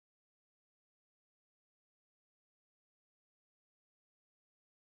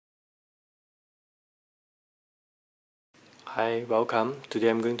Hi, welcome. Today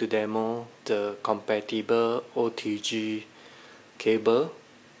I'm going to demo the compatible OTG cable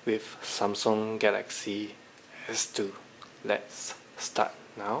with Samsung Galaxy S2. Let's start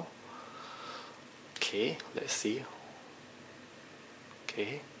now. Okay, let's see.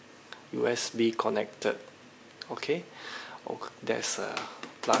 Okay, USB connected. Okay, there's a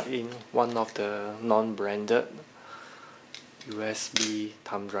plug-in, one of the non-branded USB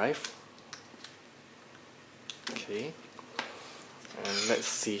thumb drive. Okay. And let's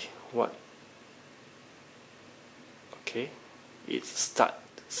see what. Okay, it start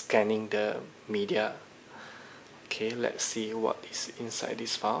scanning the media. Okay, let's see what is inside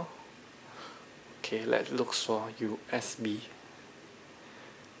this file. Okay, let's look for USB.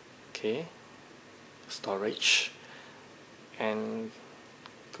 Okay, storage, and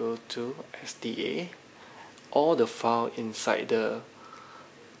go to SDA. All the file inside the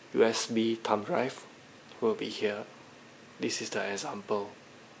USB thumb drive will be here. This is the example.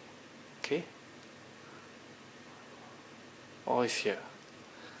 Okay, all is here.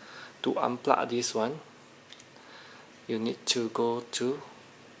 To unplug this one, you need to go to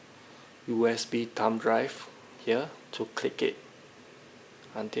USB thumb drive here to click it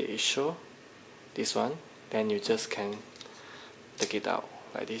until it shows this one. Then you just can take it out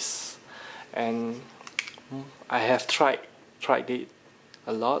like this. And I have tried it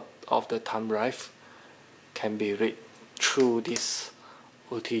a lot. Of the thumb drive can be read through this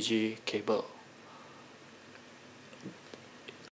OTG cable.